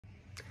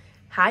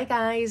Hi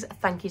guys,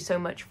 thank you so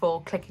much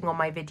for clicking on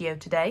my video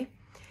today.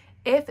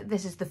 If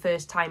this is the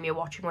first time you're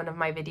watching one of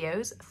my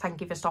videos, thank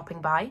you for stopping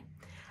by.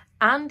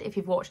 And if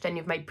you've watched any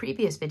of my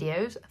previous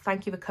videos,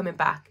 thank you for coming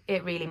back.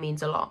 It really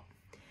means a lot.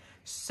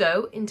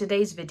 So in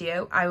today's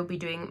video, I will be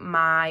doing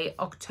my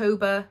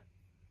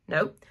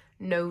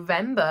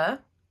November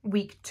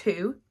week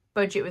 2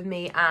 budget with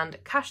me and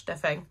cash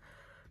stuffing.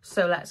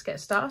 So let's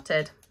get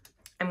started.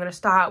 I'm going to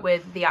start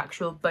with the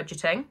actual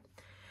budgeting.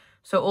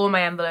 So all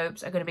my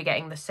envelopes are going to be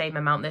getting the same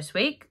amount this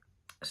week.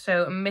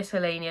 So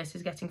miscellaneous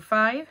is getting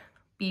 5,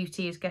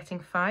 beauty is getting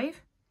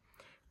 5,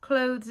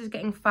 clothes is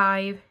getting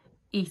 5,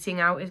 eating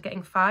out is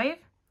getting 5,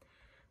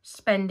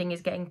 spending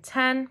is getting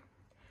 10,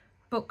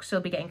 books will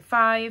be getting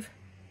 5,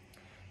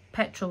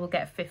 petrol will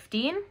get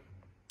 15,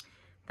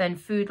 then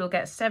food will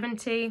get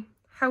 70,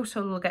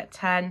 household will get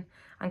 10,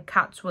 and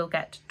cats will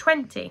get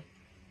 20,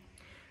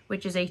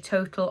 which is a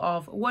total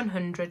of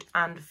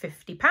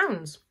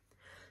 £150.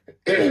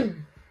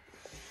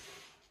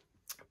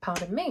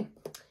 Pardon me.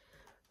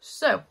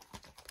 So,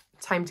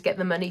 time to get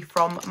the money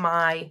from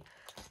my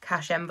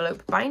cash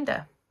envelope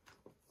binder.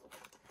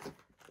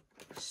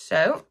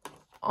 So,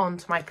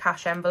 onto my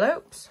cash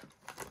envelopes.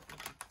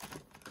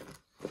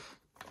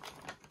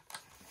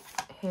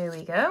 Here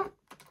we go.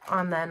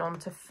 And then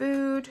onto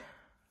food.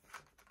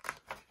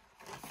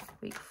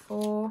 Week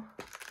 4.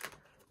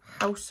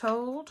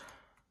 Household.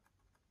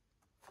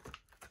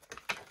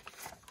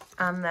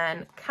 And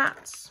then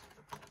cats.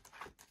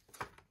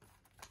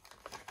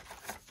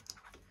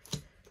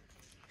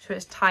 So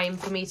it's time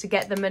for me to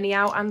get the money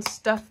out and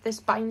stuff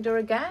this binder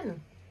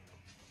again.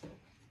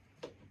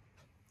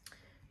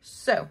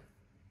 So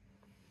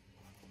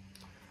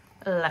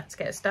let's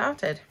get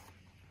started.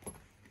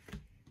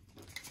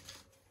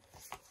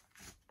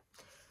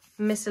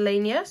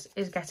 Miscellaneous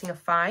is getting a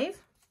 5.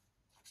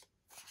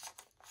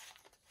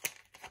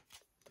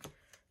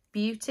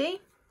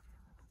 Beauty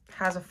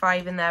has a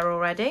 5 in there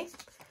already,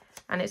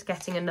 and it's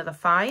getting another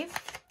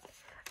 5.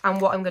 And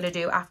what I'm going to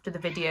do after the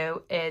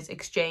video is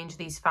exchange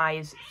these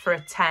 5s for a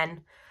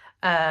 10.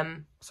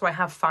 So I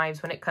have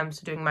 5s when it comes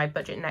to doing my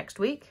budget next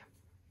week.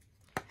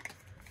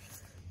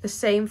 The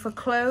same for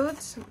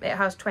clothes. It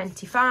has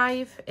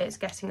 25. It's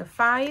getting a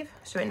 5.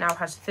 So it now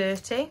has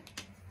 30.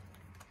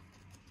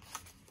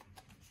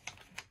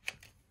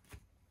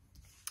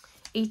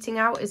 Eating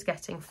out is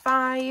getting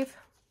 5.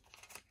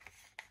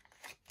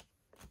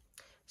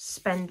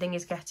 Spending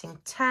is getting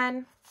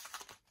 10.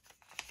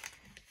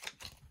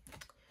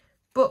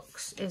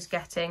 Books is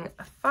getting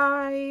a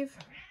 5.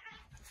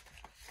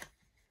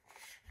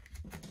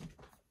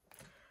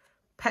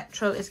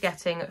 Petrol is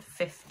getting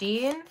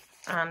 15.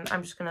 And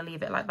I'm just going to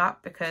leave it like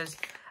that because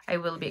I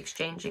will be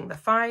exchanging the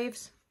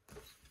 5s.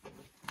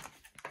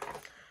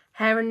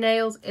 Hair and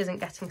nails isn't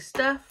getting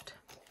stuffed.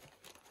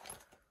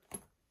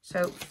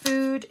 So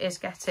food is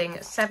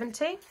getting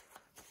 70.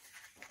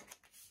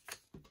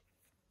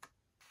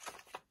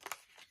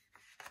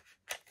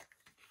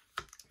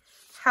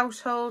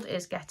 Household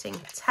is getting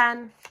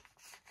 10,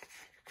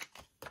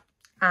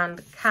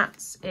 and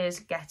cats is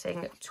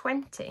getting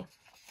 20.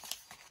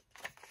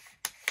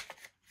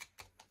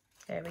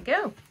 There we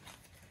go.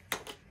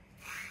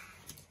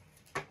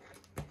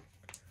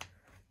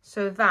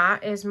 So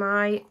that is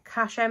my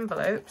cash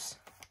envelopes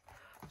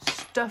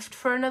stuffed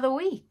for another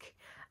week.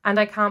 And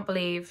I can't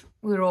believe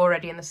we're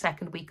already in the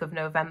second week of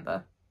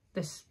November.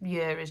 This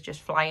year is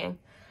just flying.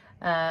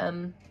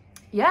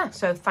 Yeah,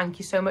 so thank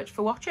you so much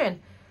for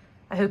watching.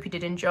 I hope you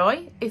did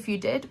enjoy. If you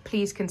did,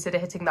 please consider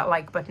hitting that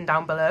like button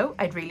down below.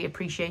 I'd really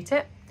appreciate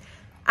it.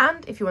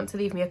 And if you want to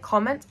leave me a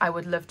comment, I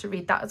would love to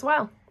read that as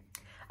well.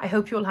 I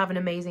hope you all have an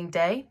amazing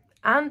day.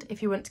 And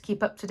if you want to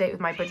keep up to date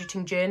with my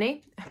budgeting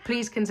journey,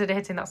 please consider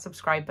hitting that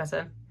subscribe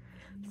button.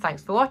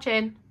 Thanks for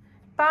watching.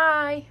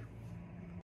 Bye.